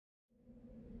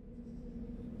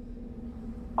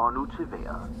Og nu til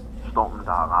vejret. Stormen,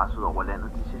 der har raset over landet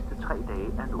de sidste 3 dage,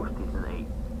 er nu stillet af.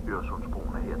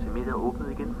 Øresundsbroen er her til middag åbnet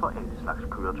igen for alle slags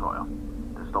køretøjer.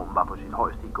 Da stormen var på sit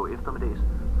højeste i går eftermiddags,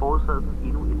 forårsagede den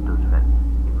endnu et dødsfald.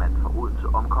 En mand fra Odense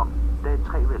omkom, da et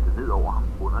træ væltede ned over ham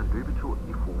under en løbetur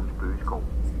i Fruens bøgeskov.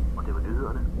 Og det var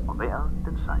nyhederne og vejret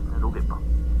den 16. november.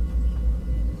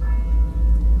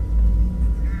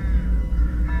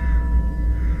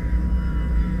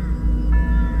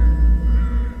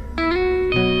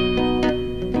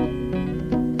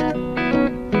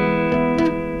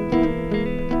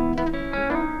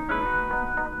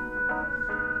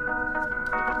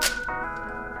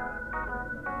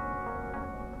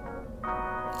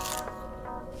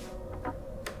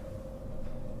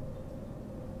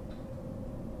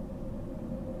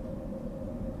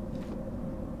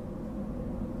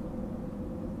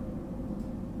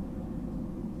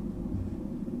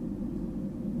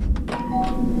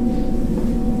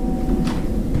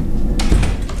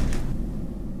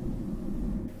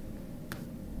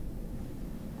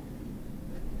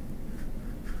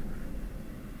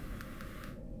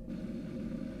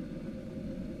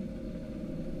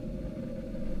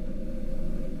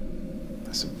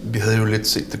 Vi havde jo lidt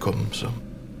set det komme, så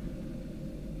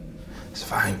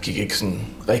far han gik ikke sådan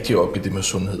rigtig op i det med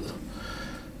sundhed.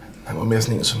 Han var mere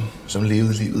sådan en, som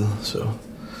levede livet, så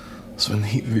var han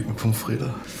helt vild med pomfritter.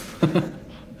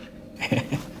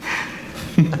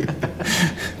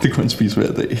 Det kunne han spise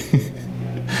hver dag.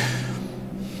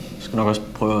 Du skal nok også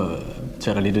prøve at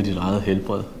tage dig lidt af dit eget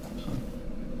helbred. Så.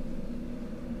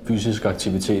 Fysisk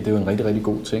aktivitet, det er jo en rigtig, rigtig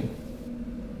god ting.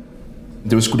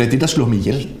 Det var sgu da det, der slog mig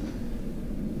ihjel.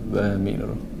 Hvad mener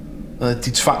du?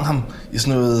 De tvang ham i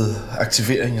sådan noget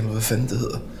aktivering, eller hvad fanden det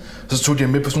hedder. Så tog de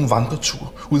ham med på sådan nogle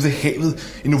vandretur ude ved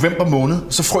havet i november måned,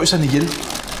 og så frøs han ihjel.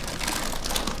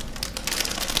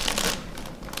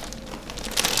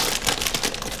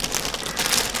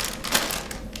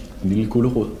 En lille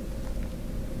gulerod.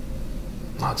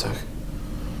 Nej, tak.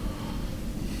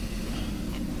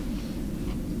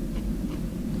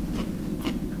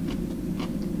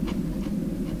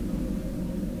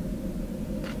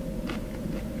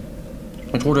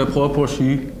 Jeg tror, det jeg prøver på at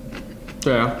sige,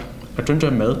 det er, at den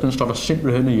der mad, den står der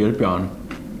simpelthen ihjel, Bjarne.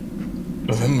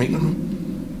 Hvad mener du?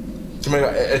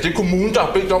 Er det kommunen, der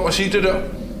har bedt om at sige det der?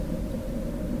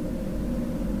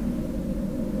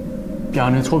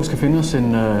 Bjarne, jeg tror, vi skal finde os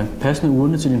en passende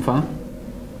urne til din far.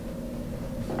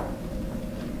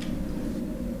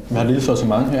 Vi har et lille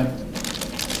sortiment her.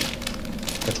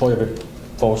 Jeg tror, jeg vil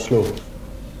foreslå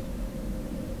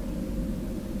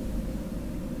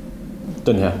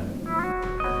den her.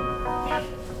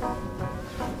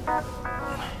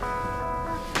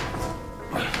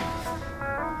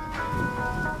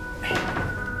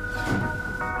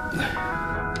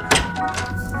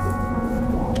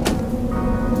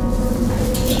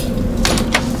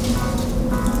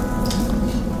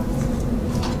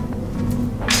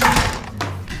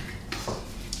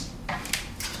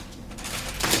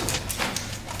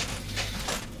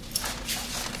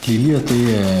 Liljer,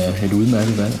 det er et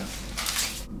udmærket valg.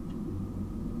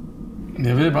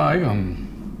 Jeg ved bare ikke, om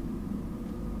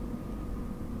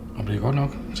det er godt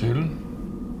nok til øl.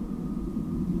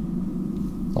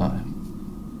 Nej.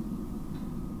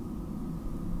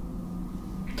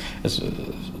 Altså,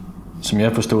 som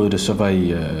jeg forstod det, så var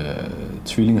I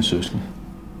tvillingesøskende.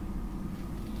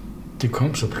 Det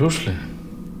kom så pludselig.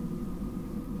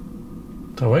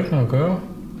 Der var ikke noget at gøre.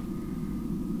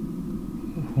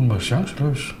 Hun var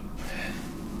chanceløs.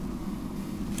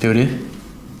 Det var det.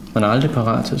 Man er aldrig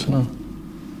parat til sådan noget.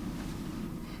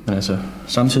 Men altså,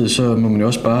 samtidig så må man jo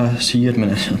også bare sige, at man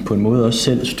altså på en måde også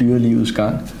selv styrer livets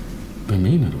gang. Hvad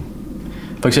mener du?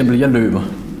 For eksempel, jeg løber,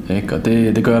 ikke? Og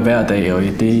det gør jeg hver dag, og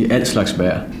det er alt slags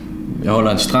vejr. Jeg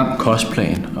holder en stram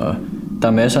kostplan, og der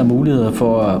er masser af muligheder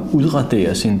for at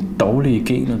udradere sine dårlige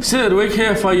gener. Sidder du ikke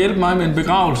her for at hjælpe mig med en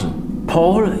begravelse?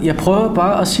 Poul, jeg prøver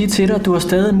bare at sige til dig, at du har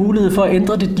stadig mulighed for at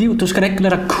ændre dit liv. Du skal da ikke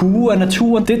lade dig kue af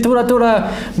naturen. Du er der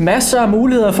masser af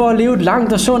muligheder for at leve et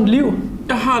langt og sundt liv.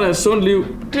 Jeg har da et sundt liv.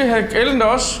 Det har Ellen da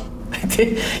også.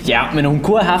 Ja, men hun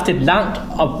kunne have haft et langt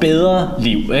og bedre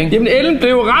liv, ikke? Jamen, Ellen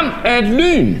blev ramt af et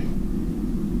lyn.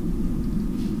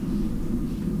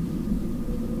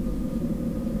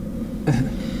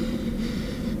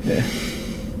 Ja.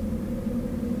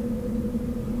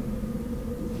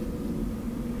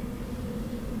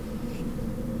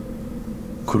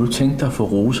 Kunne du tænke dig at få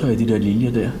roser i de der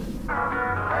liljer der?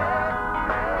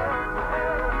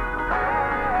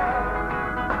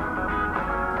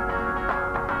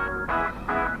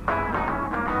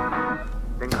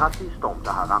 Den kraftige storm,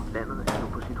 der har ramt landet, er nu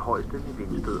på sit højeste med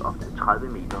vindstød op til 30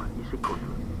 meter i sekundet.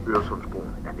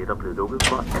 Øresundsbroen er netop blevet lukket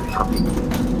for al trafik.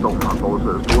 Stormen har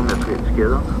forårsaget store materielle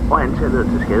skader, og antallet af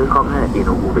tilskadekomne er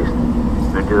endnu uvist.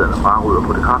 Myndighederne fraråder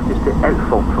på det kraftigste al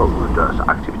form for udendørs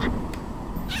aktivitet.